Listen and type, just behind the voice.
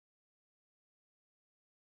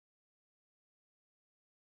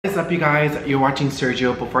What is up, you guys? You're watching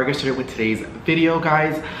Sergio. Before I get started with today's video,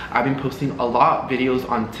 guys, I've been posting a lot of videos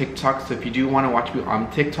on TikTok, so if you do want to watch me on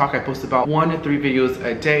TikTok, I post about 1 to 3 videos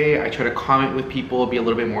a day. I try to comment with people, be a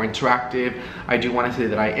little bit more interactive. I do want to say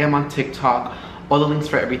that I am on TikTok. All the links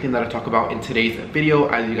for everything that I talk about in today's video,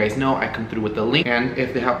 as you guys know, I come through with the link. And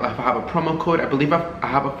if I have a promo code, I believe I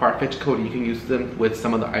have a Farfetch code, and you can use them with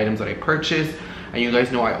some of the items that I purchase. And you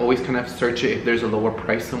guys know I always kind of search it if there's a lower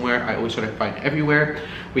price somewhere. I always try to find everywhere.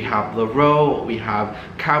 We have Laro, we have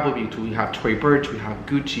Cowboy, we have Tory Burch, we have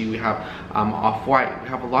Gucci, we have Off-White. We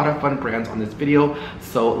have a lot of fun brands on this video.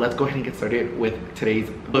 So let's go ahead and get started with today's.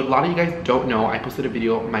 A lot of you guys don't know, I posted a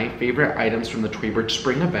video, my favorite items from the Tory Burch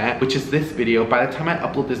spring event, which is this video. By the time I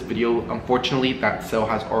upload this video, unfortunately, that sale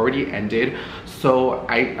has already ended. So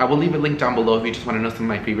I will leave a link down below if you just want to know some of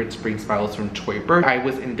my favorite spring styles from Tory Burch. I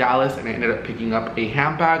was in Dallas and I ended up picking up a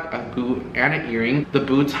handbag, a boot, and an earring. The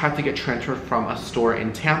boots had to get transferred from a store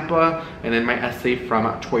in Tampa, and then my essay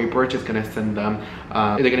from Tory Burch is gonna send them,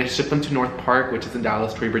 they're gonna ship them to North Park, which is in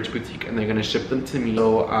Dallas, Tory Burch Boutique, and they're gonna ship them to me.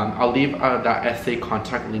 So I'll leave that essay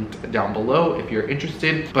contact linked down below if you're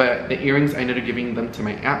interested. But the earrings, I ended up giving them to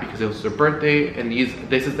my aunt because it was her birthday, and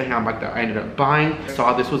this is the handbag that I ended up buying. I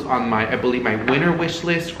saw this was on my, I believe, my winter wish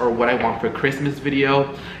list, or what I want for Christmas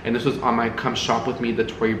video, and this was on my come shop with me, the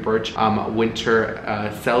Tory Burch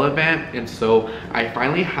winter sale event. And so I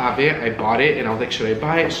finally have it. I bought it and I was like, should I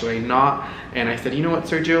buy it, should I not? And I said, you know what,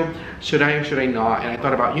 Sergio, should I or should I not? And I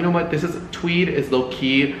thought about, you know what, this is tweed, is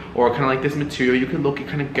low-key, or kind of like this material, you can low-key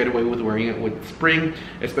kind of get away with wearing it with spring,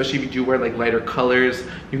 especially if you do wear like lighter colors,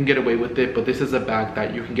 you can get away with it. But this is a bag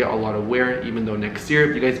that you can get a lot of wear, even though next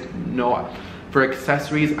year, you guys know, for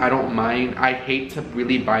accessories, I don't mind. I hate to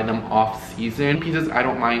really buy them off season. Pieces, I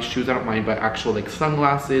don't mind. Shoes, I don't mind. But actual like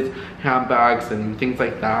sunglasses, handbags, and things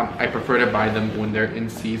like that, I prefer to buy them when they're in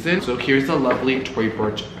season. So here's the lovely Tory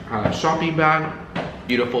Burch shopping bag.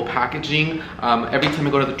 Beautiful packaging. Every time I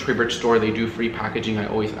go to the Tory Burch store, they do free packaging. I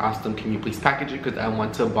always ask them, can you please package it, because I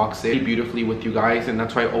want to box it beautifully with you guys. And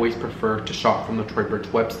that's why I always prefer to shop from the Tory Burch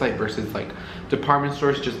website versus like department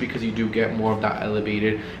stores, just because you do get more of that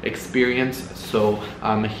elevated experience. So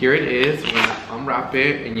here it is. We're gonna unwrap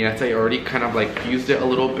it, and yes, I already kind of like used it a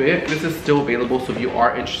little bit. This is still available, so if you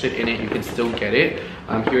are interested in it, you can still get it.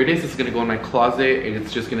 Here it is. It's gonna go in my closet, and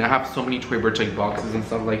it's just gonna have so many Tory Burch like boxes and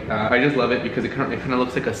stuff like that. I just love it because it kind of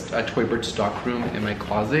looks like a Tory Burch stock room in my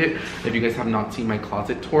closet. If you guys have not seen my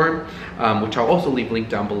closet tour, which I'll also leave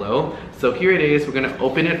linked down below. So here it is. We're gonna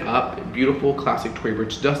open it up. Beautiful classic Tory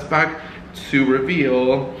Burch dust bag to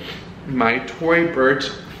reveal my Tory Burch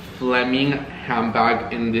Fleming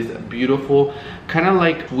handbag in this beautiful kind of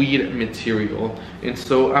like tweed material. And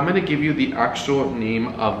so I'm gonna give you the actual name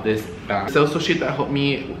of this bag. The sales associate that helped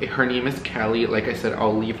me, her name is Kelly. Like I said,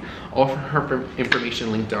 I'll leave all of her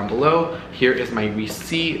information linked down below. Here is my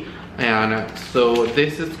receipt. And so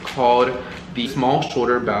this is called the small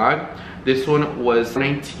shoulder bag. This one was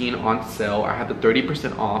 $19 on sale. I had the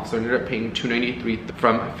 30% off, so I ended up paying $293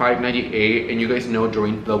 from $598. And you guys know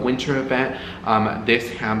during the winter event,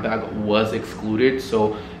 this handbag was excluded.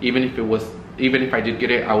 So even if I did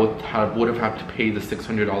get it, I would have had to pay the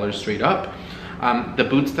 $600 straight up. The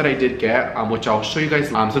boots that I did get, which I'll show you guys,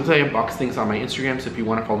 since I unbox things on my Instagram, so if you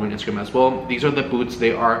want to follow me on Instagram as well, these are the boots.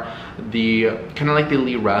 They are the kind of like the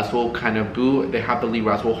Lee Raswell kind of boot. They have the Lee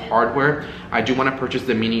Raswell hardware. I do want to purchase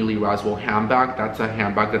the mini Lee Raswell handbag. That's a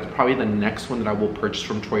handbag that's probably the next one that I will purchase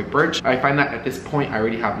from Tory Burch. I find that at this point, I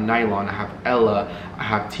already have Nylon, I have Ella, I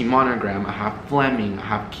have T Monogram, I have Fleming, I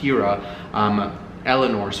have Kira,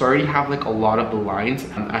 Eleanor. So I already have like a lot of the lines.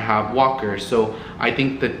 I have Walker. So I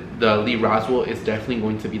think that the Lee Raswell is definitely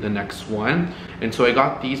going to be the next one. And so I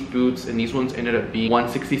got these boots, and these ones ended up being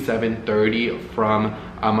 $167.30 from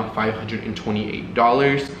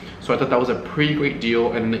 $528. So I thought that was a pretty great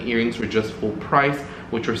deal. And the earrings were just full price,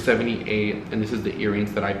 which were $78. And this is the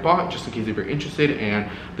earrings that I bought, just in case if you're interested. And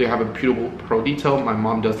they have a beautiful pearl detail. My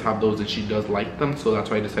mom does have those, and she does like them, so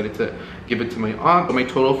that's why I decided to give it to my aunt. So my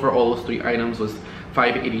total for all those 3 items was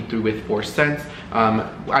 $583 with 4 cents. I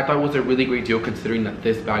thought it was a really great deal, considering that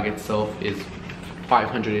this bag itself is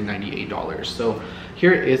 $598. So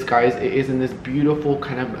here it is, guys. It is in this beautiful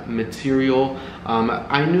kind of material.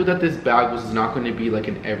 I knew that this bag was not going to be like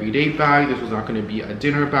an everyday bag. This was not going to be a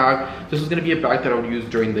dinner bag. This was going to be a bag that I would use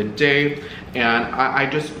during the day. And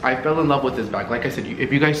I fell in love with this bag. Like I said,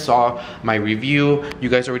 if you guys saw my review, you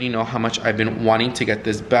guys already know how much I've been wanting to get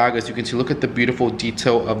this bag. As you can see, look at the beautiful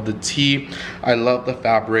detail of the tee. I love the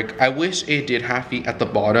fabric. I wish it did have feet at the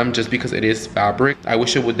bottom, just because it is fabric. I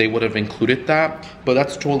wish they would have included that, but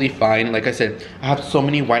that's totally fine. Like I said, I have have so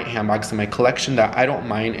many white handbags in my collection that I don't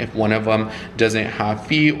mind if one of them doesn't have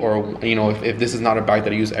feet, or you know, if this is not a bag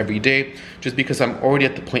that I use every day, just because I'm already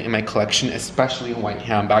at the point in my collection, especially in white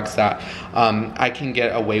handbags, that I can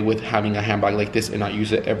get away with having a handbag like this and not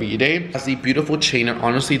use it every day. It has the beautiful chain, and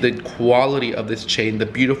honestly the quality of this chain, the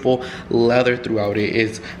beautiful leather throughout it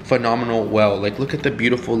is phenomenal. Well, like look at the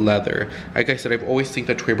beautiful leather. Like I said, I've always think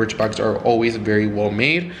that Tory Burch bags are always very well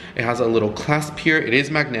made. It has a little clasp here, it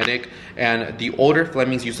is magnetic, and the older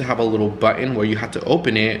Flemings used to have a little button where you had to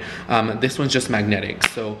open it. This one's just magnetic.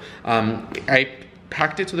 So I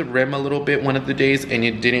packed it to the rim a little bit one of the days and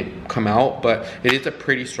it didn't come out, but it is a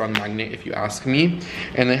pretty strong magnet if you ask me.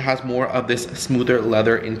 And it has more of this smoother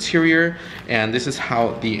leather interior, and this is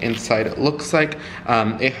how the inside looks like.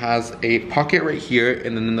 It has a pocket right here,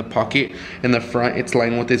 and then in the pocket in the front it's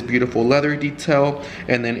lined with this beautiful leather detail,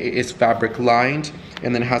 and then it is fabric lined,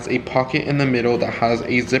 and then it has a pocket in the middle that has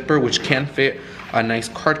a zipper which can fit a nice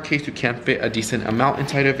card case. You can fit a decent amount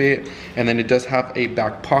inside of it, and then it does have a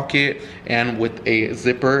back pocket and with a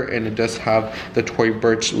zipper, and it does have the Tory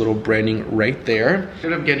Burch little branding right there.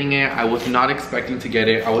 Instead of getting it, I was not expecting to get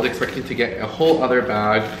it. I was expecting to get a whole other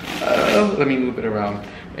bag. Let me move it around.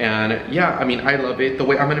 And yeah, I mean, I love it. The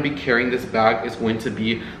way I'm going to be carrying this bag is going to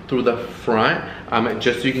be through the front,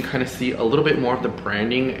 just so you can kind of see a little bit more of the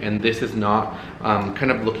branding, and this is not kind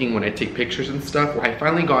of looking when I take pictures and stuff. I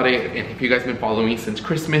finally got it, and if you guys have been following me since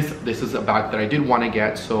Christmas, this is a bag that I did want to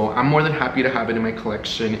get, so I'm more than happy to have it in my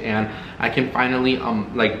collection, and I can finally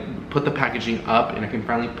like put the packaging up, and I can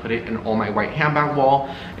finally put it in all my white handbag wall.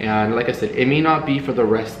 And like I said, it may not be for the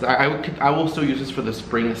rest. I will still use this for the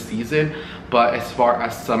spring season, but as far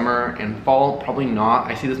as summer and fall, probably not.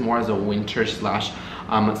 I see this more as a winter slash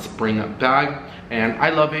spring bag, and I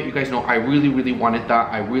love it. You guys know I really wanted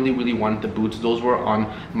that. I really wanted the boots. Those were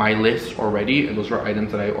on my list already, and those were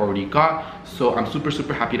items that I already got, so I'm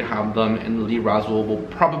super happy to have them. And Lee Raswell will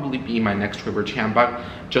probably be my next Tory Burch handbag,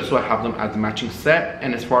 just so I have them as a matching set.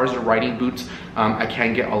 And as far as the riding boots, I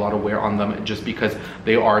can get a lot of wear on them just because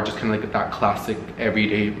they are just kind of like that classic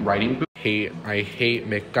everyday riding boot. I hate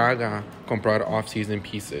me caga comprar off-season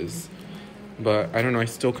pieces, but I don't know, I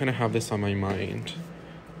still kind of have this on my mind.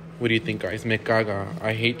 What do you think, guys? Me caga.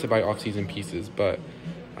 I hate to buy off-season pieces, but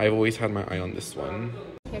I've always had my eye on this one.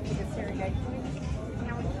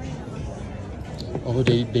 Oh,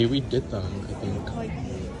 they redid them, I think.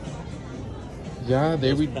 Yeah,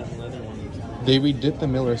 they redid the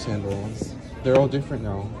Miller sandals. They're all different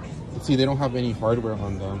now. See, they don't have any hardware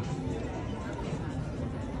on them.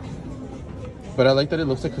 But I like that it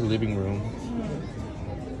looks like her living room.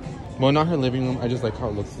 Well, not her living room. I just like how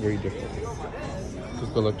it looks very different.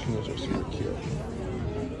 Because the Latinos are super cute.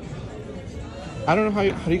 I don't know how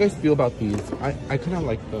do you guys feel about these? I kind of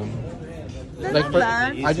like them. They're like, not but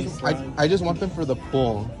bad. I just want them for the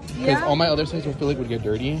pool. Because all my other sizes I feel like would get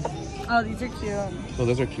dirty. Oh, these are cute. So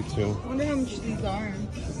those are cute too. I wonder how much these are.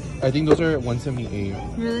 I think those are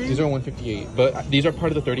 $178. Really? These are $158. But these are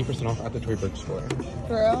part of the 30% off at the Tory Burch store.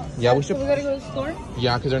 For real? Yeah, we should. So we gotta go to the store?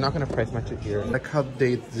 Yeah, because they're not gonna price match it here. I like how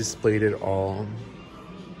they displayed it all.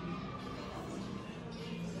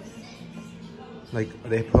 Like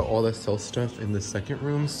they put all the sale stuff in the second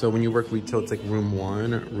room. So when you work retail, it's like room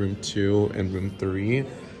 1, room 2, and room 3.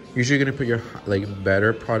 Usually you're gonna put your like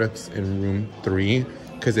better products in room 3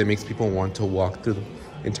 because it makes people want to walk through the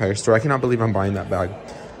entire store. I cannot believe I'm buying that bag.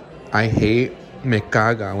 I hate me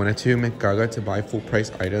caga. When I tell you me caga to buy full price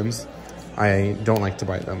items, I don't like to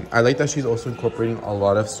buy them. I like that she's also incorporating a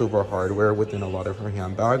lot of silver hardware within a lot of her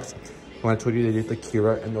handbags. When I told you they did the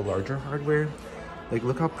Kira and the larger hardware, like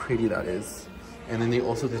look how pretty that is. And then they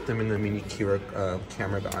also did them in the mini Kira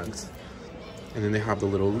camera bags. And then they have the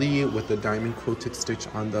little Lee with the diamond quilted stitch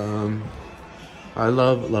on them. I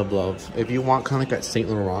love. If you want kind of like that Saint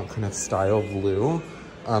Laurent kind of style blue,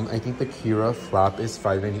 I think the Kira flap is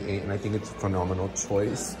 $5.98, and I think it's a phenomenal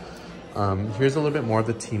choice. Here's a little bit more of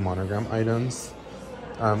the T monogram items.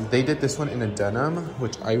 They did this one in a denim,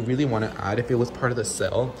 which I really want to add if it was part of the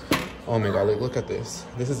sale. Oh my god, like, look at this.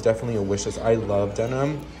 This is definitely a wish list. I love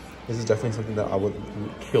denim. This is definitely something that I would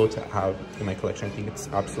kill to have in my collection. I think it's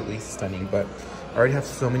absolutely stunning, but I already have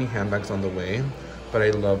so many handbags on the way. But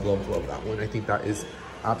I love that one. I think that is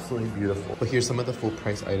absolutely beautiful. But here's some of the full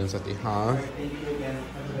price items that they have.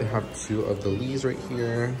 They have 2 of the Lees right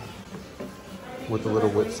here with the little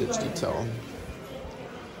whip stitch detail.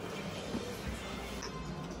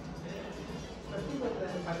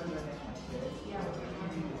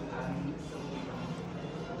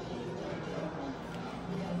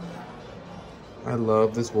 I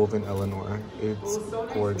love this woven Eleanor. It's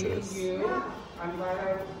gorgeous. Beautiful.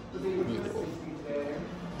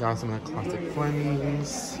 Got some of the classic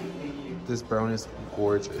Flemings. This brown is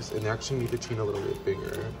gorgeous, and they actually made the chain a little bit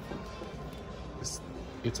bigger.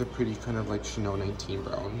 It's a pretty kind of like Chanel 19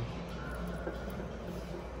 brown.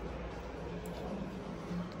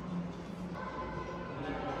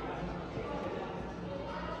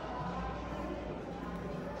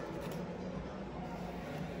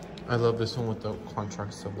 I love this one with the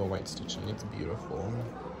contrast of the white stitching. It's beautiful.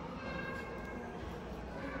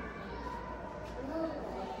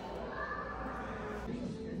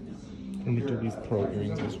 And we do these pearl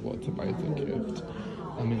earrings as well to buy as a gift.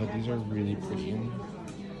 Oh my god, these are really pretty.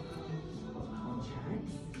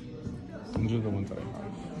 These are the ones that I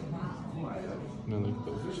have. And I like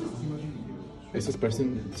those. Estos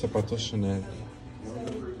parecen zapatos Chanel.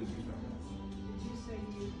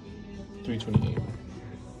 $328.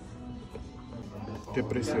 Qué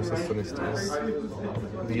preciosas son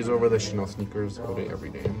estas. These are where the Chanel sneakers go to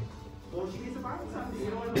every day.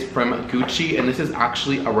 It's from Gucci, and this is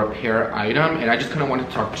actually a repair item, and I just kind of want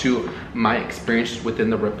to talk to my experience within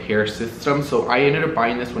the repair system. So I ended up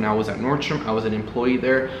buying this when I was at Nordstrom. I was an employee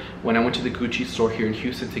there. When I went to the Gucci store here in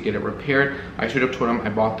Houston to get it repaired, I should have told them I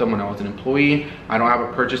bought them when I was an employee. I don't have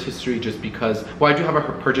a purchase history just because, well, I do have a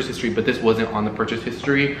purchase history, but this wasn't on the purchase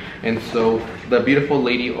history. And so the beautiful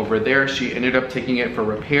lady over there, she ended up taking it for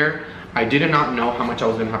repair. I did not know how much I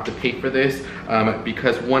was gonna have to pay for this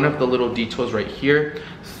because one of the little details right here,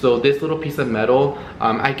 so this little piece of metal,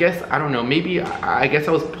 I guess, I don't know, maybe, I guess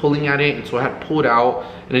I was pulling at it, and so I had pulled out,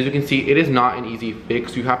 and as you can see, it is not an easy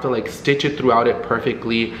fix. You have to like stitch it throughout it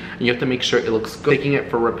perfectly, and you have to make sure it looks good. Taking it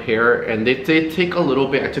for repair, and they did take a little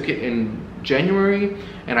bit. I took it in January,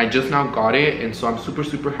 and I just now got it, and so I'm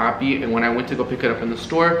super happy. And when I went to go pick it up in the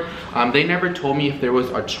store, they never told me if there was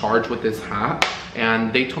a charge with this hat,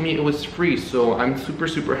 and they told me it was free. So I'm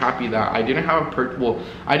super happy that I didn't have a well,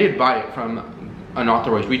 I did buy it from an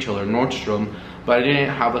authorized retailer, Nordstrom, but I didn't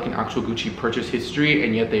have like an actual Gucci purchase history,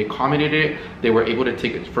 and yet they accommodated it. They were able to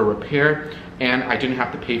take it for repair, and I didn't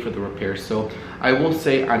have to pay for the repair. So I will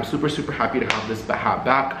say I'm super happy to have this hat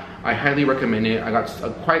back. I highly recommend it. I got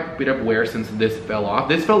quite a bit of wear since this fell off.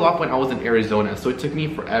 This fell off when I was in Arizona, so it took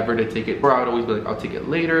me forever to take it. Or I would always be like, I'll take it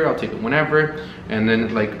later, I'll take it whenever. And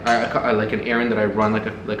then like I like an errand that I run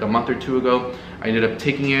like a month or two ago, I ended up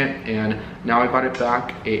taking it, and now I got it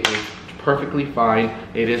back. It is perfectly fine.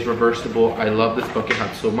 It is reversible. I love this bucket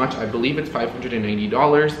hat so much. I believe it's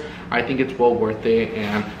 $590. I think it's well worth it,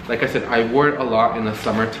 and like I said, I wore it a lot in the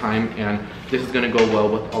summertime, and this is gonna go well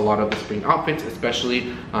with a lot of the spring outfits,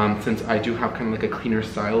 especially since I do have kind of like a cleaner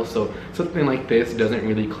style. So something like this doesn't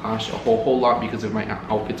really clash a whole lot because of my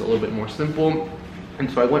outfit's a little bit more simple. And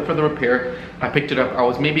so I went for the repair. I picked it up. I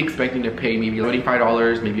was maybe expecting to pay maybe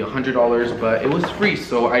 $35, maybe $100, but it was free.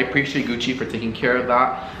 So I appreciate Gucci for taking care of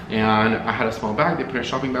that. And I had a small bag. They put a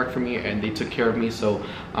shopping bag for me, and they took care of me. So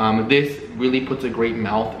this really puts a great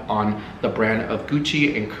mouth on the brand of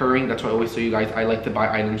Gucci and Kering. That's why I always tell you guys, I like to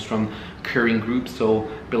buy items from Kering groups, so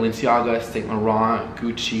Balenciaga, Saint Laurent,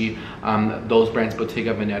 Gucci, those brands,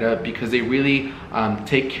 Bottega Veneta, because they really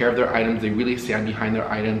take care of their items. They really stand behind their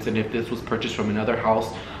items, and if this was purchased from another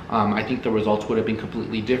house, I think the results would have been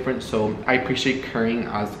completely different. So I appreciate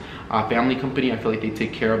Kering as a family company. I feel like they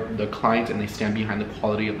take care of the clients, and they stand behind the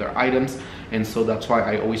quality of their items, and so that's why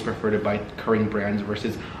I always prefer to buy Kering brands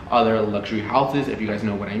versus other luxury houses, if you guys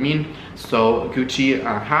know what I mean. So Gucci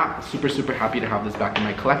hat, super happy to have this back in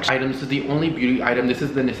my collection. Items is the only beauty item. This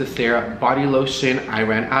is the Necessaire body lotion. I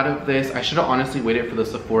ran out of this. I should have honestly waited for the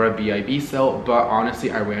Sephora VIB sale, but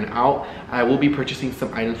honestly I ran out. I will be purchasing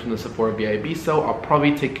some items from the Sephora VIB sale. I'll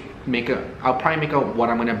probably make out what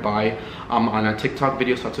I'm gonna buy on a TikTok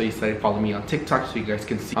video, so that's why you said follow me on TikTok so you guys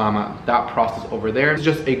can see that process over there. It's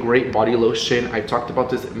just a great body lotion. I've talked about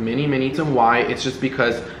this many times. And why? It's just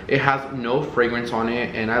because it has no fragrance on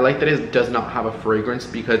it, and I like that it does not have a fragrance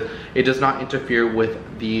because it does not interfere with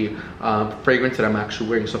the fragrance that I'm actually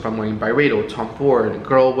wearing. So if I'm wearing Byredo, Tom Ford,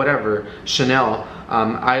 Girl, whatever, Chanel,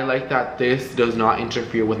 I like that this does not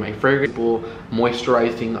interfere with my fragrance.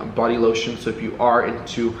 Moisturizing body lotion. So if you are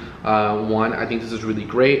into one, I think this is really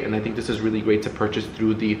great, and I think this is really great to purchase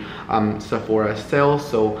through the Sephora sale.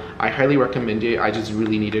 So I highly recommend it. I just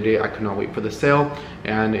really needed it. I could not wait for the sale,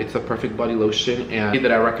 and it's a perfect body lotion, and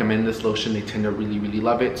that I recommend this lotion. They tend to really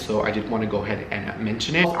love it, so I did want to go ahead and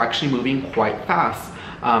mention it. It's actually moving quite fast.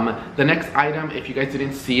 The next item, if you guys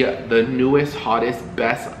didn't see the newest, hottest,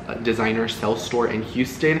 best designer sale store in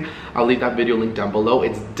Houston, I'll leave that video link down below.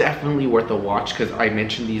 It's definitely worth a watch because I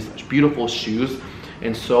mentioned these beautiful shoes,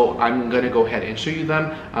 and so I'm gonna go ahead and show you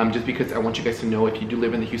them just because I want you guys to know, if you do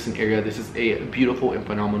live in the Houston area, this is a beautiful and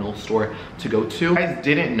phenomenal store to go to. If you guys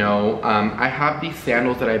didn't know, I have these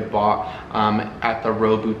sandals that I bought at the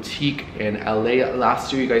Row Boutique in LA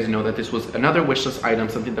last year. You guys know that this was another wishlist item,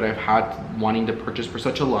 something that I've had wanting to purchase for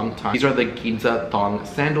such a long time. These are the ginza thong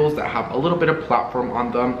sandals that have a little bit of platform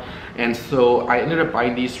on them, and so I ended up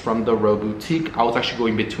buying these from the Row Boutique. I was actually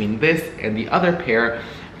going between this and the other pair.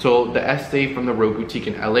 So the essay from the Row Boutique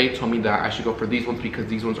in LA told me that I should go for these ones because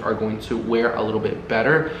these ones are going to wear a little bit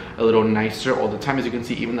better, a little nicer all the time. As you can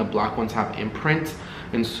see, even the black ones have imprint.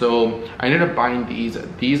 And so I ended up buying these.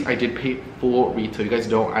 These I did pay full retail. You guys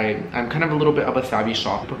know I'm kind of a little bit of a savvy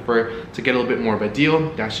shopper. I prefer to get a little bit more of a deal.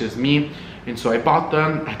 That's just me. And so I bought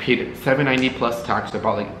them. I paid $7.90 plus tax. So I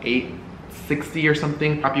bought like $8.60 or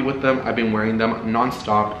something. Happy with them. I've been wearing them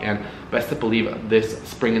non-stop, and best to believe this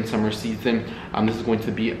spring and summer season, this is going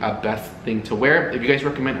to be a best thing to wear. If you guys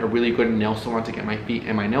recommend a really good nail salon to get my feet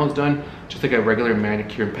and my nails done, just like a regular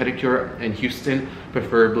manicure and pedicure in Houston,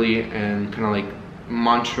 preferably, and kind of like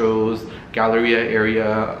Montrose, Galleria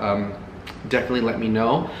area, definitely let me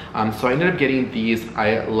know. So I ended up getting these.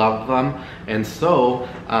 I love them, and so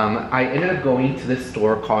I ended up going to this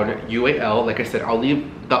store called UAL. Like I said, I'll leave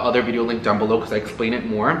the other video link down below because I explain it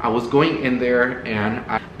more. I was going in there,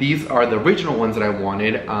 and these are the original ones that I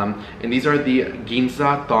wanted, and these are the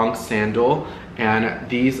ginza thong sandal, and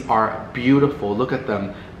these are beautiful. Look at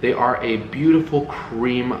them. They are a beautiful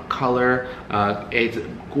cream color. It's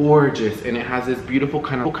gorgeous, and it has this beautiful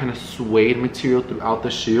kind of suede material throughout the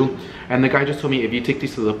shoe. And the guy just told me, if you take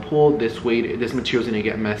these to the pool, this material is gonna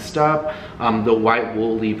get messed up. The white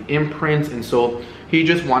will leave imprints, and so he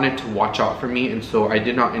just wanted to watch out for me, and so I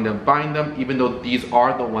did not end up buying them, even though these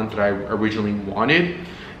are the ones that I originally wanted.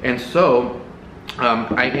 And so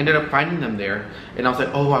I ended up finding them there, and I was like,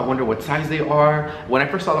 oh, I wonder what size they are. When I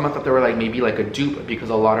first saw them, I thought they were like maybe like a dupe, because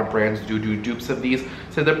a lot of brands do dupes of these.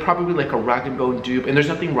 So they're probably like a rag and bone dupe, and there's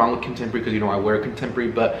nothing wrong with contemporary because, you know, I wear contemporary,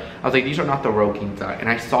 but I was like, these are not the real ginza. And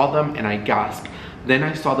I saw them and I gasped. Then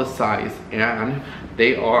I saw the size, and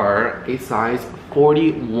they are a size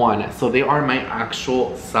 41. So they are my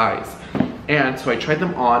actual size. And so I tried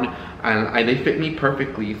them on, and they fit me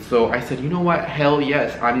perfectly. So I said, you know what, hell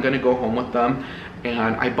yes, I'm gonna go home with them,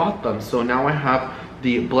 and I bought them. So now I have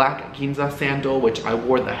the black ginza sandal, which I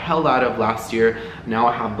wore the hell out of last year. Now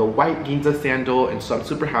I have the white ginza sandal, and so I'm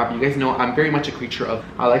super happy. You guys know I'm very much a creature of,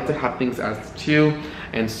 I like to have things as two,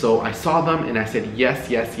 and so I saw them and I said yes,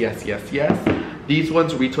 yes, yes, yes, yes. These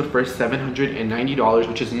ones retailed for $790,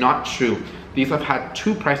 which is not true. These have had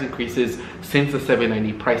 2 price increases since the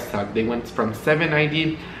 $790 price tag. They went from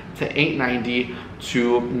 $790 to $890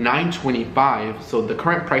 to $925. So the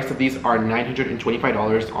current price of these are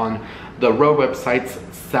 $925 on the Row websites,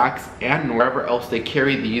 Saks, and wherever else they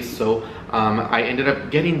carry these. So I ended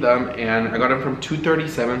up getting them, and I got them from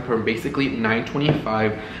 $237 from basically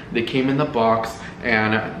 $925. They came in the box,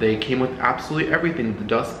 and they came with absolutely everything, the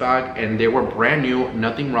dust bag, and they were brand new,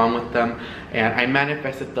 nothing wrong with them. And I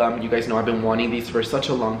manifested them. You guys know I've been wanting these for such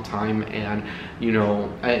a long time, and you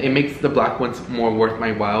know, it makes the black ones more worth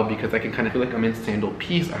my while because I can kind of feel like I'm in sandal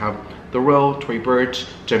piece. I have the Row, Tory Burch,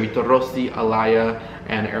 Gemito Rossi, Alaya,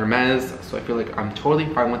 and Hermes. So I feel like I'm totally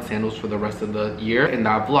fine with sandals for the rest of the year. In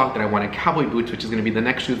that vlog that I wanted cowboy boots, which is gonna be the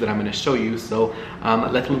next shoes that I'm gonna show you. So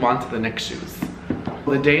let's move on to the next shoes.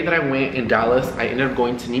 The day that I went in Dallas, I ended up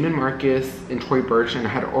going to Neiman Marcus and Tory Burch, and I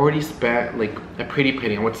had already spent like a pretty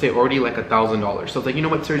penny. I would say already like $1,000. So I was like, you know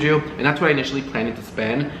what, Sergio? And that's what I initially planned to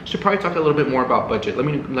spend. Should probably talk a little bit more about budget. Let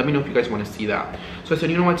me know if you guys want to see that. So I said,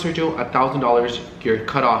 you know what, Sergio? $1,000, you're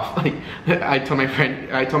cut off. Like I told my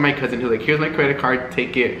cousin, he was like, here's my credit card,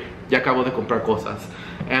 take it. Ya acabo de comprar cosas.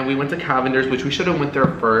 And we went to Cavender's, which we should have went there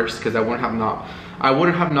first because I wouldn't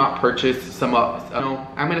have not purchased some of, no,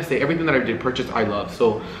 I'm gonna say everything that I did purchase I love.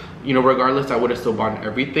 So, you know, regardless, I would have still bought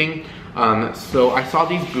everything. So I saw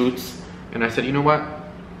these boots and I said, you know what?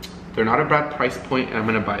 They're not a bad price point and I'm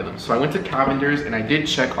gonna buy them. So I went to Cavender's and I did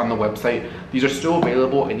check on the website. These are still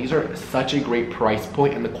available and these are such a great price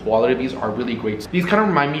point and the quality of these are really great. These kind of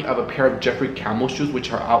remind me of a pair of Jeffrey Camel shoes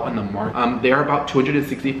which are out on the market. They are about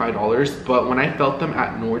 $265, but when I felt them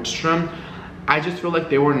at Nordstrom, I just feel like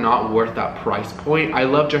they were not worth that price point. I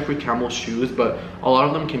love Jeffrey Camel shoes, but a lot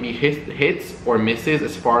of them can be hits or misses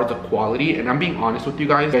as far as the quality. And I'm being honest with you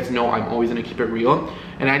guys. You guys know I'm always gonna keep it real.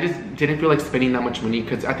 And I just didn't feel like spending that much money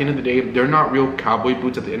because at the end of the day, they're not real cowboy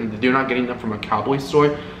boots. At the end of the day, you're not getting them from a cowboy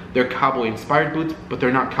store. They're cowboy inspired boots, but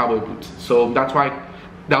they're not cowboy boots. So that's why,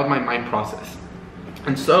 that was my mind process.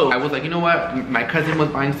 And so I was like, you know what, my cousin was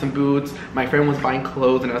buying some boots, my friend was buying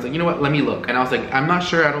clothes, and I was like, you know what, let me look. And I was like, I'm not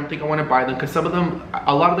sure, I don't think I want to buy them, because some of them,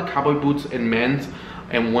 a lot of the cowboy boots in men's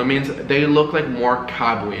and women's, they look like more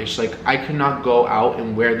cowboyish. Like I could not go out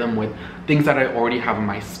and wear them with things that I already have in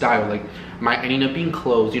my style. Like I ended up being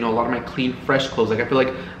clothes, you know, a lot of my clean, fresh clothes. Like I feel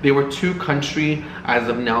like they were too country as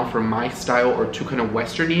of now for my style, or too kind of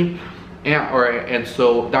westerny. And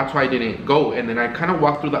so that's why I didn't go. And then I kind of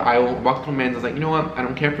walked through the aisle, walked through men's. I was like, you know what, I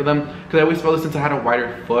don't care for them, because I always felt like since I had a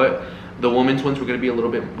wider foot, the women's ones were going to be a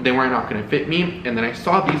little bit, they were not going to fit me. And then I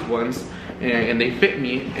saw these ones and they fit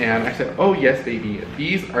me, and I said, oh yes baby,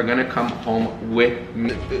 these are going to come home with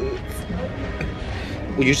me.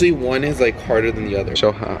 Well, usually one is like harder than the other.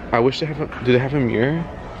 So I wish they have a, do they have a mirror?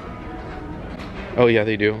 Oh yeah,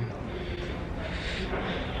 they do.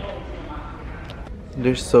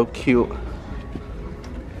 They're so cute.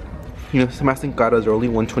 You know, some Masincaras are only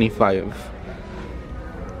 $125.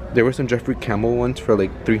 There were some Jeffrey Campbell ones for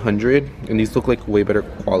like $300, and these look like way better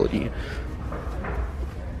quality.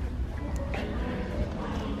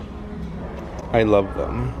 I love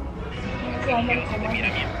them.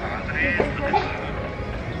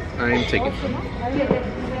 I'm taking them.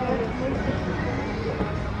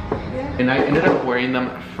 And I ended up wearing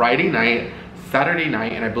them Friday night, Saturday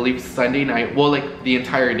night, and I believe Sunday night. Well, like the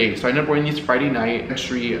entire day. So I ended up wearing these Friday night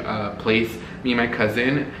country place, me and my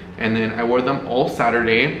cousin, and then I wore them all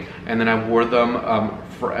Saturday, and then I wore them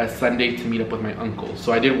for a Sunday to meet up with my uncle.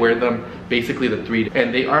 So I did wear them basically the 3 days.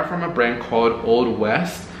 And they are from a brand called Old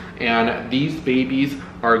West, and these babies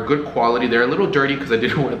are good quality. They're a little dirty because I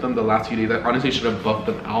didn't wear them the last few days. I honestly should have buffed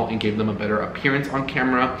them out and gave them a better appearance on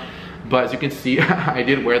camera. But as you can see, I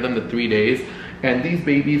did wear them the 3 days. And these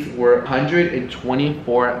babies were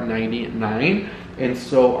 $124.99. And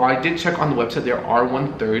so I did check on the website, there are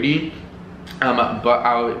 $130.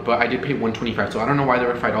 But I did pay $125, so I don't know why they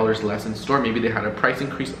were $5 less in store. Maybe they had a price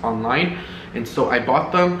increase online. And so I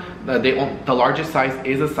bought them. The largest size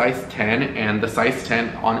is a size 10, and the size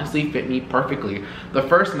 10 honestly fit me perfectly. The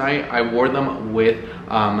first night I wore them with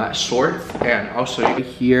shorts, and I'll show you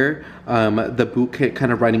here the boot kit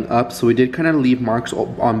kind of riding up, so it did kind of leave marks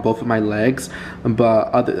on both of my legs,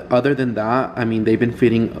 but other than that, I mean, they've been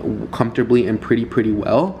fitting comfortably and pretty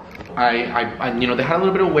well. I you know, they had a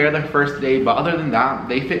little bit of wear the first day, but other than that,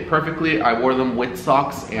 they fit perfectly. I wore them with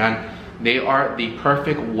socks, and they are the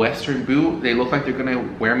perfect Western boot. They look like they're gonna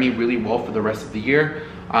wear me really well for the rest of the year.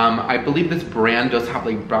 I believe this brand does have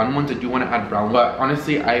like brown ones. I do want to add brown, but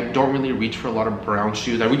honestly, I don't really reach for a lot of brown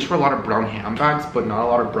shoes. I reach for a lot of brown handbags, but not a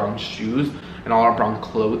lot of brown shoes and a lot of brown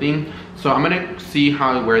clothing. So I'm gonna see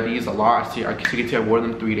how I wear these a lot. I can see I wore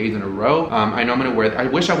them 3 days in a row. I know I'm gonna wear, I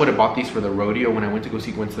wish I would have bought these for the rodeo when I went to go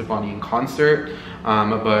see Gwen Stefani in concert,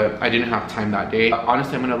 but I didn't have time that day.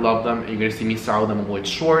 Honestly, I'm gonna love them. You're gonna see me style them with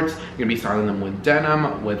shorts. You're gonna be styling them with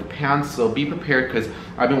denim, with pants. So be prepared, because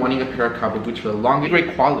I've been wanting a pair of cowboy boots for the longest.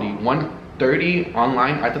 Great quality, $130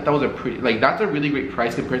 online. I thought that was a pretty, like, that's a really great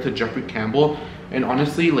price compared to Jeffrey Campbell. And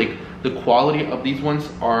honestly, like, the quality of these ones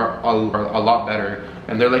are a lot better,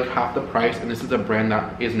 and they're like half the price, and this is a brand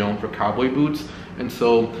that is known for cowboy boots. And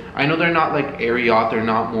so I know they're not like Ariat, they're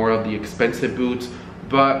not more of the expensive boots,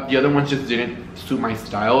 but the other ones just didn't suit my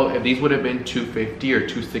style. If these would have been $250 or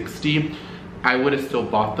 $260, I would have still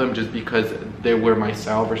bought them, just because they were my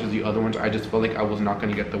style versus the other ones. I just felt like I was not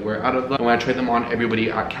gonna get the wear out of them. And when I tried them on, everybody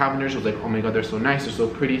at Cavender's was like, oh my god, they're so nice, they're so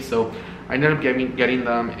pretty. So I ended up getting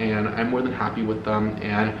them, and I'm more than happy with them.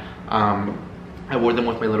 And I wore them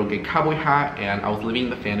with my little gay cowboy hat, and I was living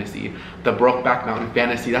the fantasy, the Brokeback Mountain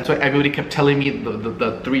fantasy. That's what everybody kept telling me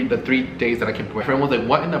the three days that I kept wearing. My friend was like,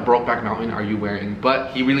 what in the Brokeback Mountain are you wearing?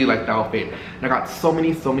 But he really liked the outfit, and I got so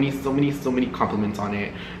many compliments on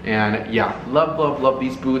it. And yeah, love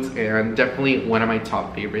these boots, and definitely one of my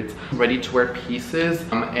top favorites. Ready to wear pieces,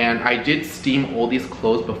 and I did steam all these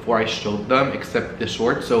clothes before I showed them, except the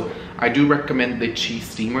shorts. So I do recommend the Chi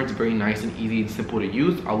steamer. It's very nice and easy and simple to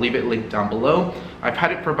use. I'll leave it linked down below. I've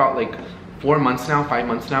had it for about like 4 months now, 5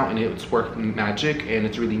 months now, and it's worked magic, and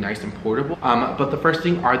it's really nice and portable. But the first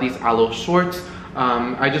thing are these aloe shorts.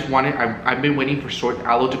 I've been waiting for short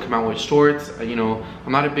aloe to come out with shorts. You know,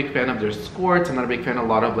 I'm not a big fan of their skirts. I'm not a big fan of a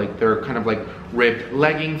lot of like their kind of like ribbed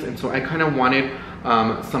leggings, and so I kind of wanted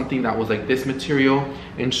something that was like this material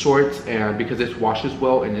in shorts, and because it washes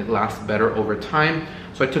well and it lasts better over time.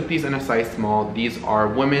 So I took these in a size small. These are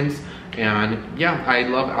women's, and yeah, I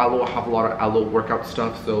love aloe. I have a lot of aloe workout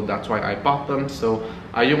stuff, so that's why I bought them. So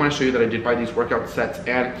I did want to show you that I did buy these workout sets.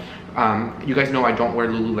 And you guys know I don't wear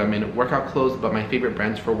Lululemon workout clothes, but my favorite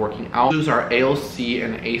brands for working out shoes are AOC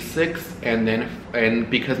and ASICS. And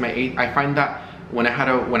because I find that when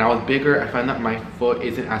I was bigger, I found that my foot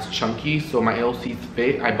isn't as chunky, so my ALCs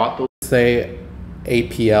fit. I bought those. Say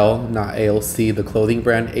APL, not ALC, the clothing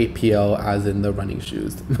brand. APL as in the running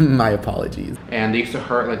shoes. My apologies. And they used to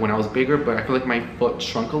hurt like when I was bigger, but I feel like my foot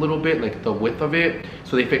shrunk a little bit, like the width of it,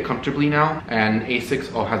 so they fit comfortably now. And Asics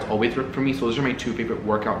has always worked for me, so those are my two favorite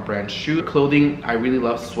workout brand shoes. Clothing, I really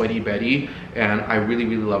love Sweaty Betty, and I really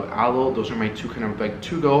love Aloe. Those are my two kind of like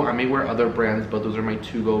to-go. I may wear other brands, but those are my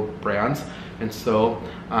to-go brands. And so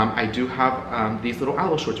I do have these little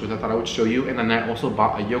Aloe shorts, which I thought I would show you. And then I also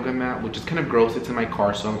bought a yoga mat, which is kind of gross. It's in my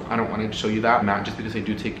car, so I don't want to show you that mat just because I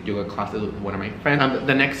do take yoga classes with one of my friends.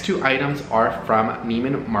 The next two items are from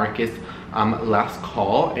Neiman Marcus Last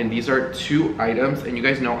Call, and these are two items. And you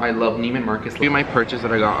guys know I love Neiman Marcus. Look at my purchase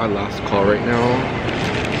that I got on Last Call right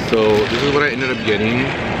now. So this is what I ended up getting.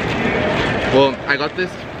 Well, I got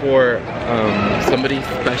this for somebody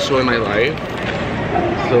special in my life.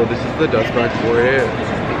 So this is the dust bag for it.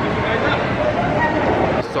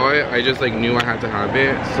 Saw it, I just like knew I had to have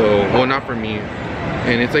it. So, well, not for me.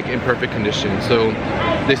 And it's like in perfect condition. So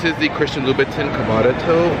this is the Christian Louboutin Cabata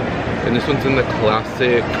toe, and this one's in the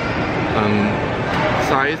classic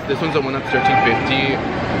size. This one's the one that's $13.50.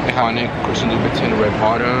 Iconic Christian Louboutin red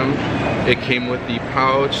bottom. It came with the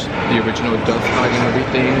pouch, the original dust bag and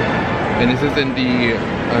everything. And this is in the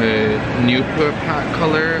new pack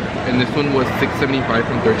color, and this one was $6.75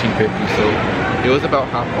 from $13.50, so it was about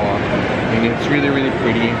half off. And it's really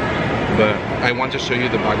pretty, but I want to show you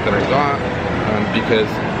the bag that I got because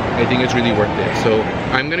I think it's really worth it. So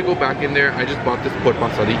I'm gonna go back in there. I just bought this por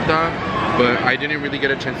pasadita, but I didn't really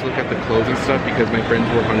get a chance to look at the clothes and stuff because my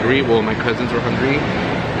friends were hungry. Well, my cousins were hungry,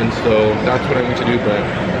 and so that's what I want to do.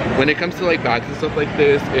 But when it comes to like bags and stuff like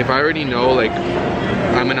this, if I already know like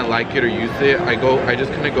I'm gonna like it or use it, I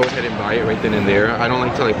just kind of go ahead and buy it right then and there. I don't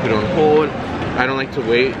like to like put it on hold. I don't like to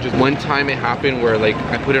wait. Just one time it happened where like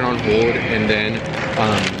I put it on hold and then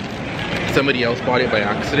somebody else bought it by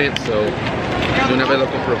accident. So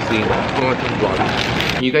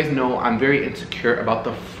you guys know I'm very insecure about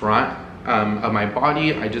the front of my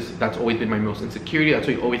body. That's always been my most insecurity. That's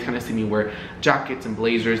why you always kind of see me wear jackets and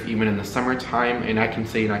blazers even in the summertime, and I can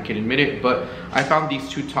say and I can admit it, but I found these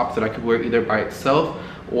two tops that I could wear either by itself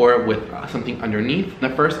or with something underneath. The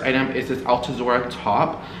first item is this Altuzarra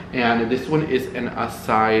top, and this one is in a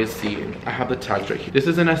size, see, I have the tags right here. This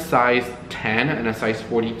is in a size 10 and a size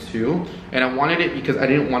 42, and I wanted it because I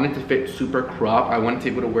didn't want it to fit super crop. I wanted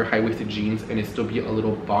to be able to wear high-waisted jeans and it still be a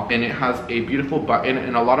little box. And it has a beautiful button,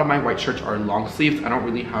 and a lot of my white shirts are long sleeves. I don't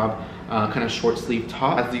really have kind of short sleeve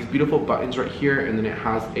top. It has these beautiful buttons right here, and then it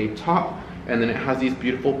has a top, and then it has these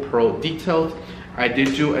beautiful pearl details. I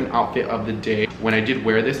did do an outfit of the day. When I did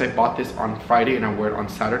wear this, I bought this on Friday and I wore it on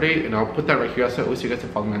Saturday, and I'll put that right here so you guys can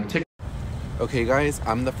follow me on TikTok. Okay guys,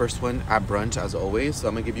 I'm the first one at brunch as always, so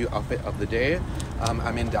I'm gonna give you outfit of the day.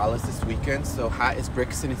 I'm in Dallas this weekend, so hat is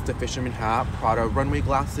Brixton. It's the fisherman hat. Prada runway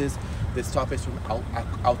glasses. This top is from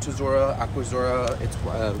Aquazora. It's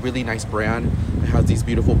a really nice brand. It has these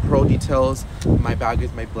beautiful pearl details. My bag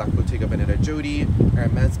is my black Bottega Veneta Jody.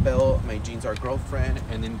 Hermes belt. My jeans are Girlfriend.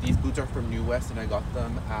 And then these boots are from New West, and I got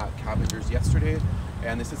them at Cavender's yesterday.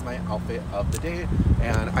 And this is my outfit of the day.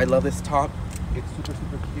 And I love this top. It's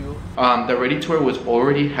super cute. The ready to wear was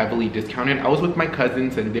already heavily discounted. I was with my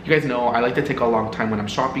cousins, and you guys know I like to take a long time when I'm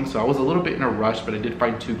shopping, so I was a little bit in a rush, but I did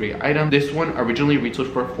find two great items. This one originally retailed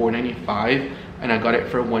for $4.95, and I got it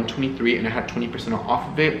for $123, and it had 20% off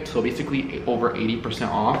of it, so basically over 80%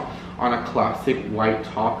 off on a classic white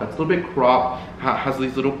top that's a little bit cropped, has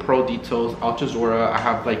these little pearl details. Altuzarra. I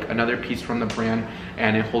have like another piece from the brand,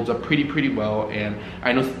 and it holds up pretty well. And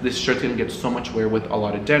I know this shirt's gonna get so much wear with a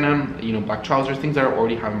lot of denim, you know, black trousers, things that I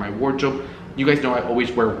already have in my wardrobe. You guys know I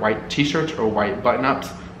always wear white t-shirts or white button-ups,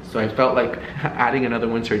 so I felt like adding another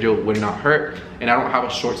one Sergio would not hurt. And I don't have a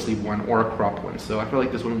short sleeve one or a cropped one, so I feel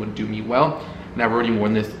like this one would do me well. And I've already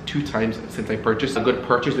worn this 2 times since I purchased. A good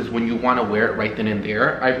purchase is when you want to wear it right then and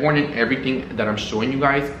there. I've worn in everything that I'm showing you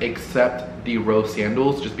guys except the rose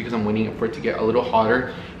sandals, just because I'm waiting for it to get a little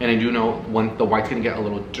hotter, and I do know when the white's gonna get a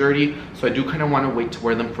little dirty, so I do kind of want to wait to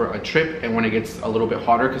wear them for a trip and when it gets a little bit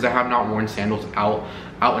hotter, because I have not worn sandals out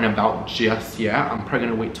and about just yet. I'm probably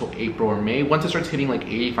gonna wait till April or May. Once it starts hitting like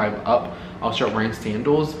 85 up, I'll start wearing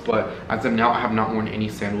sandals, but as of now I have not worn any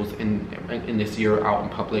sandals in this year out in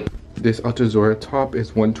public. This Altuzarra top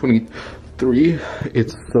is $123.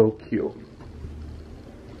 It's so cute.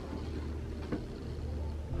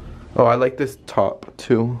 Oh, I like this top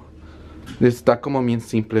too. This está como bien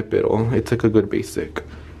simple, pero it's like a good basic.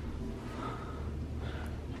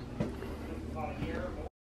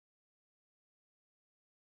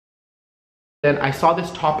 Then I saw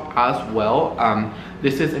this top as well.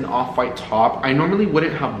 This is an off-white top. I normally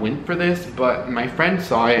wouldn't have went for this, but my friend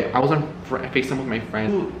saw it. I was on FaceTime with my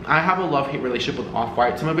friend. I have a love-hate relationship with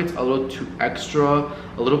off-white. Some of it's a little too extra,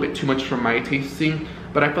 a little bit too much for my tasting,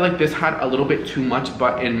 but I feel like this had a little bit too much,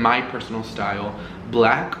 but in my personal style.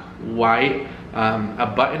 Black, white,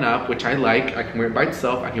 a button-up, which I like. I can wear it by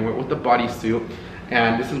itself. I can wear it with the bodysuit,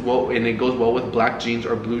 and this is and it goes well with black jeans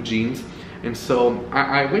or blue jeans. And so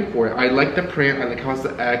I went for it. I like the print. I like how it's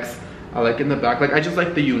the X. I like in the back. Like, I just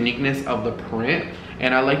like the uniqueness of the print.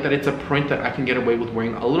 And I like that it's a print that I can get away with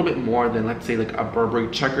wearing a little bit more than, let's say, like a Burberry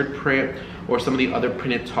checkered print or some of the other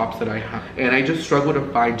printed tops that I have. And I just struggle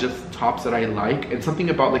to find just tops that I like. And something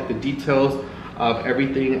about like the details of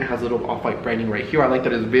everything. It has a little off-white branding right here. I like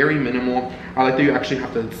that it's very minimal. I like that you actually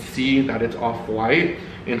have to see that it's off-white.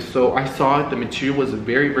 And so I saw it, the material was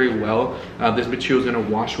very, very well. This material is gonna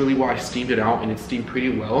wash really well. I steamed it out and it steamed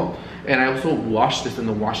pretty well. And I also washed this in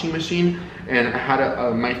the washing machine. And I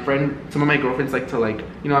had my friend, some of my girlfriends like to like,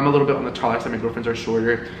 you know, I'm a little bit on the taller side, my girlfriends are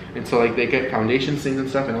shorter. And so like they get foundation stains and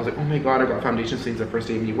stuff. And I was like, oh my God, I got foundation stains the first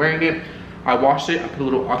day of me wearing it. I washed it, I put a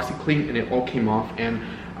little OxyClean and it all came off. And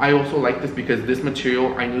I also like this because this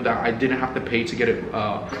material, I knew that I didn't have to pay to get it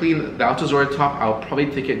clean. The Altuzarra top, I'll probably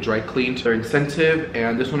take it dry cleaned. They're incentive,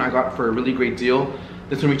 and this one I got for a really great deal.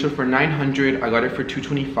 This one retailed for $900. I got it for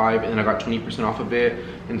 $225, and then I got 20% off of it.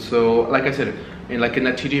 And so, like I said, in that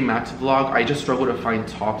TJ Maxx vlog, I just struggle to find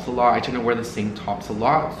tops a lot. I tend to wear the same tops a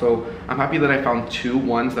lot. So I'm happy that I found two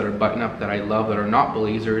ones that are button up that I love, that are not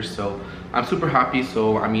blazers. So I'm super happy.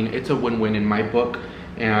 So I mean, it's a win-win in my book.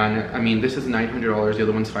 And I mean, this is $900, the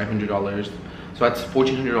other one's $500. So that's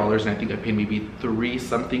 $1,400, and I think I paid maybe $3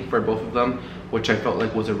 something for both of them, which I felt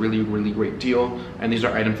like was a really, really great deal. And these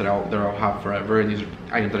are items that I'll have forever, and these are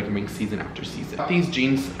items that I can bring season after season. These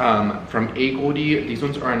jeans from agolde, these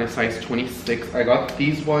ones are in a size 26. I got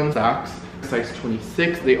these ones, Saks, size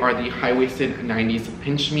 26. They are the high-waisted 90s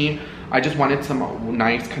pinch me. I just wanted some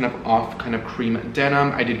nice kind of off kind of cream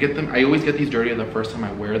denim. I did get them. I always get these dirty the first time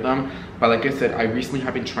I wear them. But like I said, I recently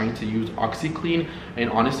have been trying to use OxyClean. And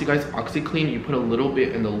honestly guys, OxyClean, you put a little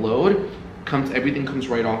bit in the load, everything comes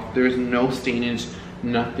right off. There's no stainage,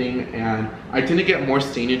 nothing. And I tend to get more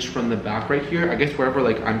stainage from the back right here. I guess wherever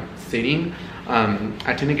like I'm sitting,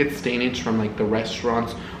 I tend to get stainage from like the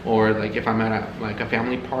restaurants, or like if I'm at like a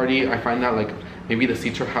family party. I find that like maybe the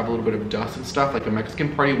seats have a little bit of dust and stuff, like a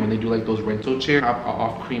Mexican party when they do like those rental chairs. I have an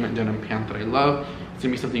off cream and denim pant that I love. It's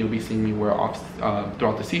gonna be something you'll be seeing me wear off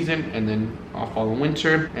throughout the season, and then off fall and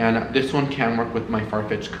winter. And this one can work with my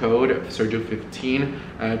Farfetch code,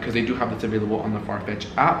 Sergio15, because they do have this available on the Farfetch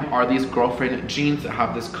app. Are these girlfriend jeans that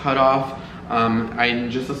have this cutoff. I'm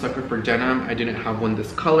just a sucker for denim. I didn't have one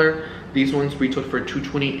this color. These ones retailed for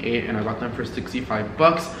 $228, and I got them for 65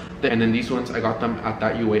 bucks. And then these ones, I got them at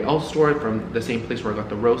that UAL store from the same place where I got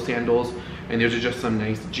the Rose sandals. And these are just some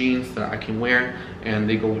nice jeans that I can wear, and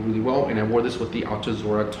they go really well. And I wore this with the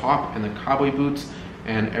Altuzarra top and the cowboy boots,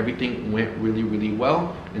 and everything went really, really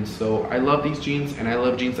well. And so I love these jeans, and I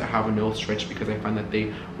love jeans that have a no stretch because I find that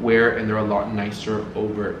they wear and they're a lot nicer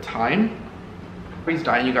over time. Battery's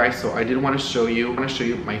dying, you guys, so I did want to show you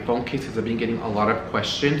my phone case because I've been getting a lot of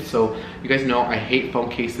questions. So you guys know I hate phone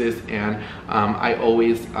cases, and I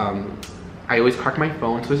always crack my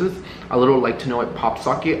phone. So this is a little like to know it pop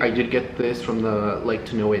socket. I did get this from the like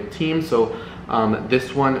to know it team. So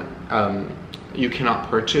this one you cannot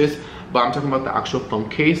purchase, but I'm talking about the actual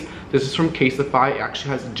phone case. This is from Casetify. It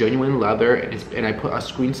actually has genuine leather, and I put a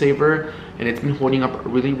screensaver, and it's been holding up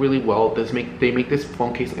really, really well. They make this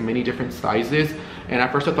phone case in many different sizes, and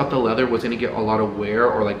at first I thought the leather was gonna get a lot of wear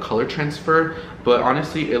or like color transfer, but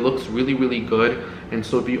honestly it looks really, really good. And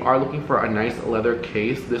so if you are looking for a nice leather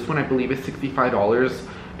case, this one I believe is $65,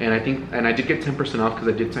 and I did get 10% off because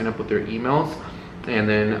I did sign up with their emails. And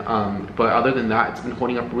then but other than that, it's been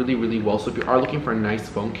holding up really, really well. So if you are looking for a nice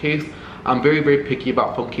phone case, I'm very, very picky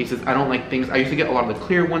about phone cases. I don't like things, I used to get a lot of the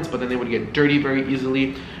clear ones, but then they would get dirty very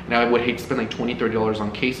easily, and I would hate to spend like $20-30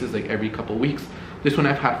 on cases like every couple weeks. This one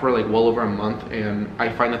I've had for like well over a month, and I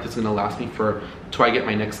find that this is gonna last me till I get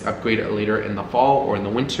my next upgrade later in the fall or in the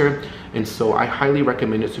winter. And so I highly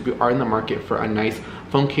recommend it. So if you are in the market for a nice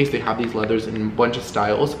phone case, they have these leathers in a bunch of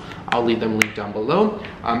styles. I'll leave them linked down below.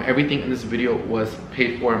 Everything in this video was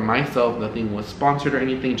paid for myself. Nothing was sponsored or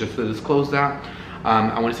anything, just to disclose that.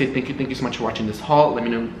 I want to say thank you so much for watching this haul. Let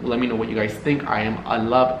me know what you guys think. I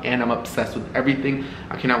love and I'm obsessed with everything.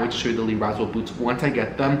 I cannot wait to show you the Lee Roswell boots once I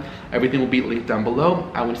get them. Everything will be linked down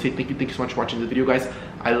below. I want to say thank you so much for watching this video, guys.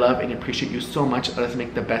 I love and appreciate you so much. Let's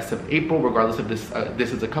make the best of April, regardless of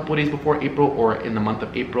this is a couple of days before April or in the month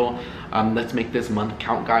of April. Let's make this month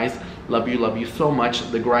count, guys. Love you so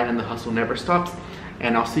much. The grind and the hustle never stops,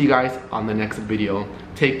 and I'll see you guys on the next video.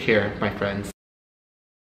 Take care, my friends.